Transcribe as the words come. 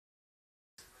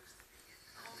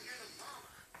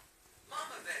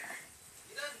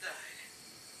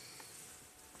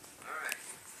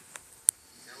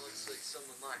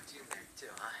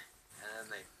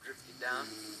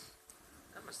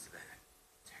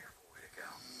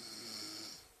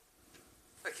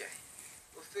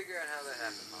out how that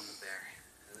happened, Mama Bear.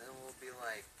 And then we'll be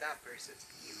like, that person's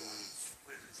evil.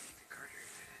 What if it's Ethan Carter who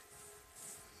did it?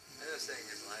 I know saying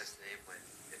his last name when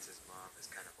it's his mom is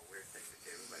kind of a weird thing to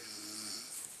do, but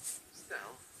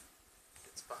still,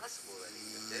 it's possible that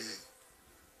Ethan did it.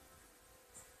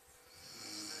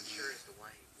 I'm not sure as to why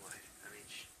he would. I mean,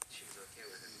 she was okay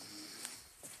with him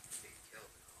being killed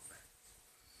and all, but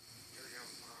kill your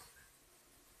own mom.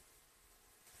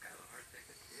 Kind of a hard thing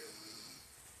to do.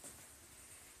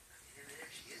 I mean, even if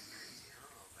she is crazy and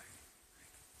all, but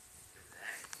do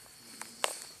that.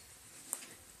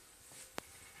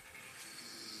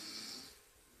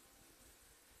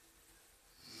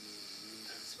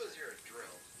 I suppose you're a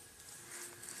drill.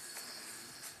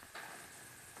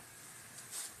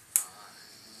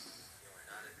 You are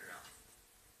not a drill.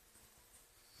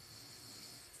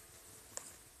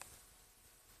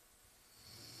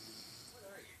 What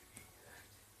are you to be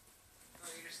exact? No,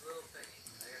 you're just a little thingy.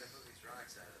 I gotta move these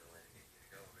rocks out of the way to get you to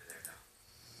go over there now.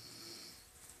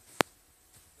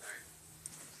 Alright.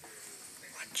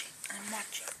 I'm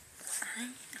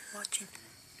watching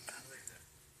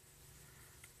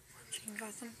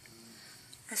Gotham.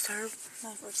 I started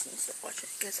my first thing to watch it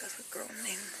because of a girl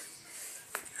named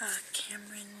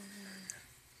Camren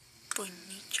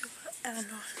Bicondova. I don't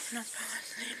know how to pronounce my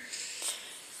last name.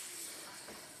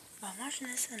 But I'm watching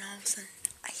this and all of a sudden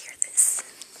I hear this.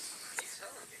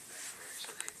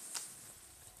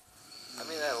 I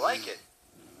mean, I like it.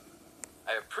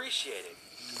 I appreciate it.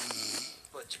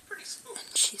 But you're pretty spooked.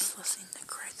 And she's listening to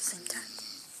cry at the same time.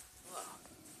 Wow.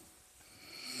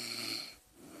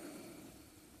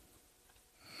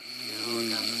 You know,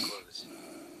 look out for clothes.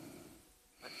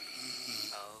 What?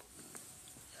 Oh.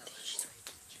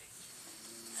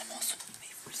 I'm also on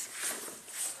my first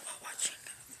while watching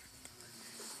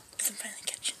because I'm trying to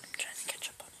catch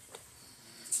up on it.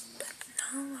 But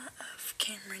now of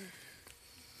Camren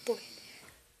Bicondova.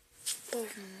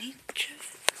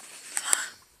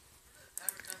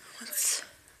 What's her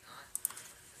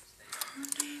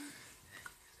name?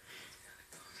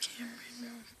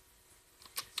 Camren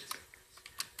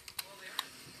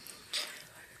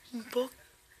Book.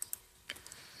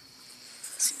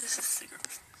 See, this is the girl.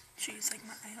 She's like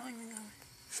my, I don't even know.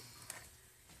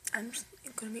 I'm just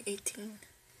gonna be 18.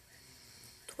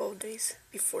 12 days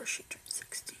before she turns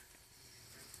 16.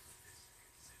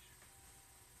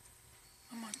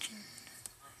 I'm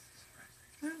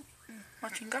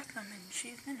watching Gotham and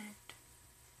she's in it.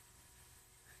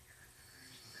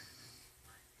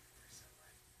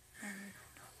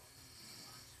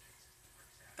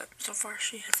 But so far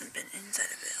she hasn't been inside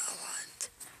of it a lot.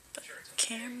 But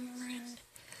Camren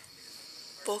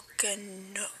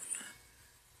Bicondova.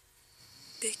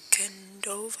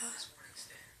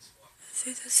 Is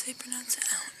that how you pronounce it?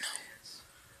 I don't know.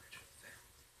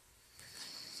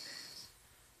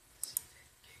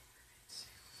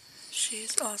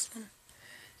 She's awesome.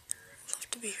 Love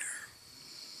to be her.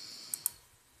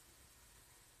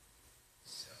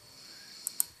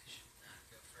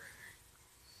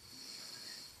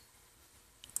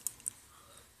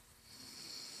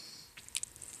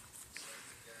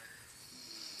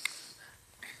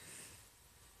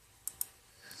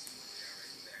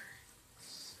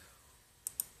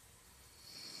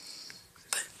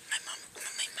 But my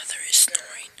mother is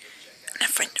snoring, and I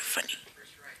find it funny.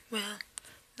 Well,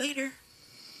 later.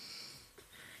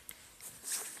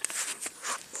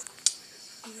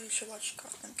 You guys should watch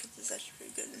Gotham because it's actually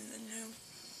pretty good, and the new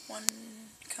one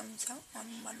comes out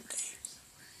on Monday.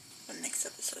 The next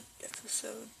episode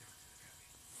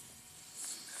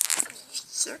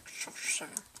 6 or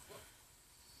 7.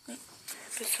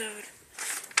 Episode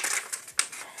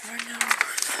 4 now.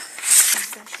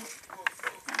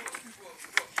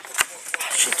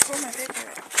 She tore my paper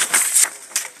up.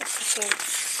 Episode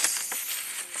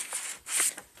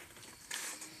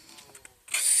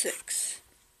 6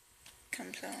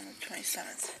 comes out on the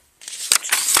 27th.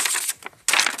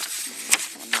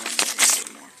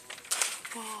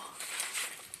 Well,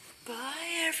 bye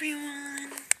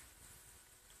everyone.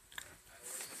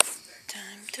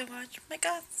 Time to watch my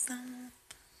Gotham.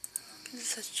 It's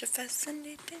such a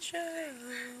fascinating show.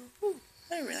 Ooh,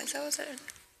 I didn't realize I was there.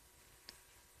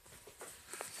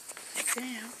 Next thing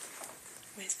you know,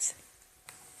 with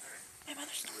my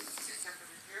mother's story.